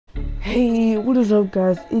Hey, what is up,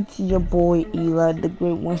 guys? It's your boy Eli, the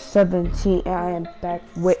Great 117, and I am back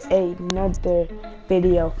with another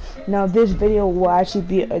video. Now, this video will actually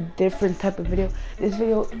be a different type of video. This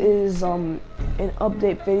video is an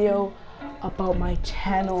update video about my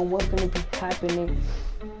channel and what's gonna be happening.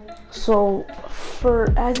 So,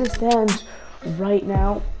 as it stands right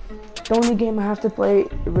now, the only game I have to play,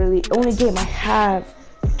 the only game I have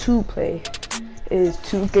to play is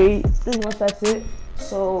 2K. Pretty much that's it.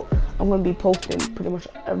 So I'm gonna be posting pretty much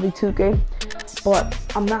every 2K, but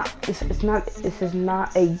this is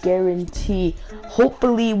not a guarantee.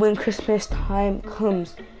 Hopefully when Christmas time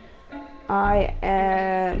comes, I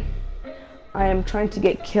am trying to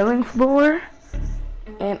get Killing Floor,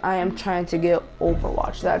 and I am trying to get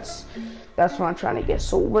Overwatch. That's what I'm trying to get.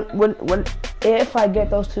 So if I get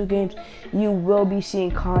those two games, you will be seeing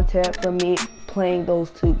content from me playing those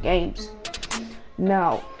two games.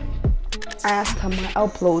 Now, as to my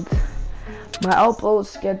upload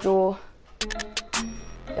schedule,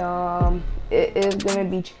 it is gonna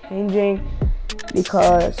be changing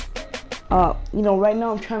because right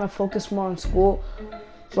now I'm trying to focus more on school.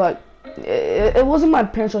 So like it wasn't my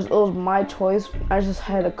parents' choice, it was my choice. I just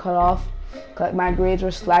had to cut off because my grades were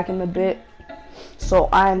slacking a bit. So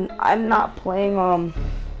I'm not playing I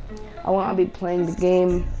will not be playing the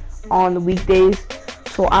game on the weekdays.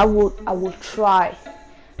 So I will try.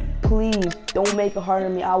 Please don't make it hard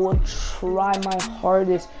on me. I will try my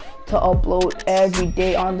hardest to upload every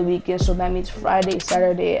day on the weekend. So that means Friday,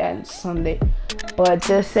 Saturday, and Sunday. But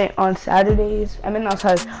just saying, on Saturdays,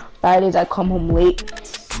 Fridays I come home late.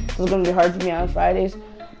 So it's gonna be hard for me on Fridays,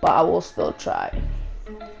 but I will still try.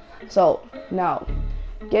 So now,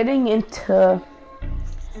 getting into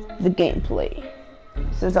the gameplay.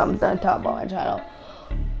 Since I'm done talking about my channel,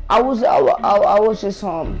 I was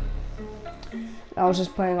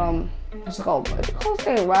just playing what's it called?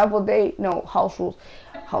 Rival Day? No, House Rules.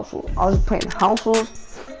 I was just playing House Rules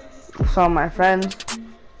with some of my friends.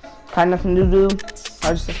 Kind of nothing to do.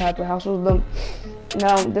 I just decided to play House Rules with them.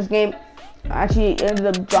 Now this game actually ended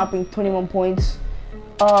up dropping 21 points.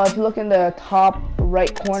 If you look in the top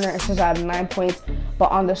right corner, it says I have 9 points,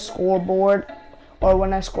 but on the scoreboard, or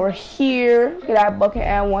when I score here, look at that, bucket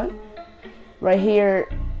and one. Right here,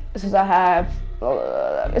 it says I have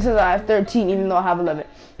 13, even though I have 11,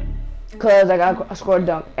 because I scored a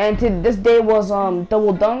dunk. And this day was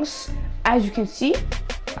double dunks. As you can see,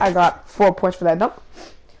 I got 4 points for that dunk.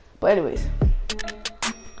 But anyways,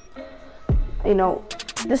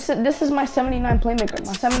 this is my 79 playmaker.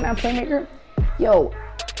 My 79 playmaker, yo,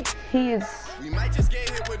 he's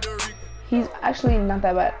actually not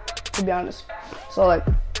that bad, to be honest. So like,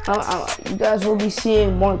 you guys will be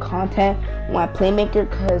seeing more content on my playmaker,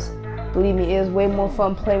 because believe me, it is way more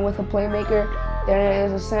fun playing with a playmaker than it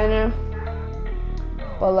is a center.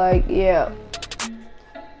 But like, yeah.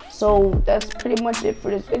 So that's pretty much it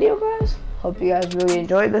for this video, guys. Hope you guys really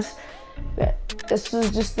enjoyed this. This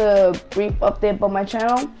is just a brief update about my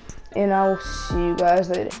channel, and I will see you guys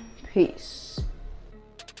later. Peace.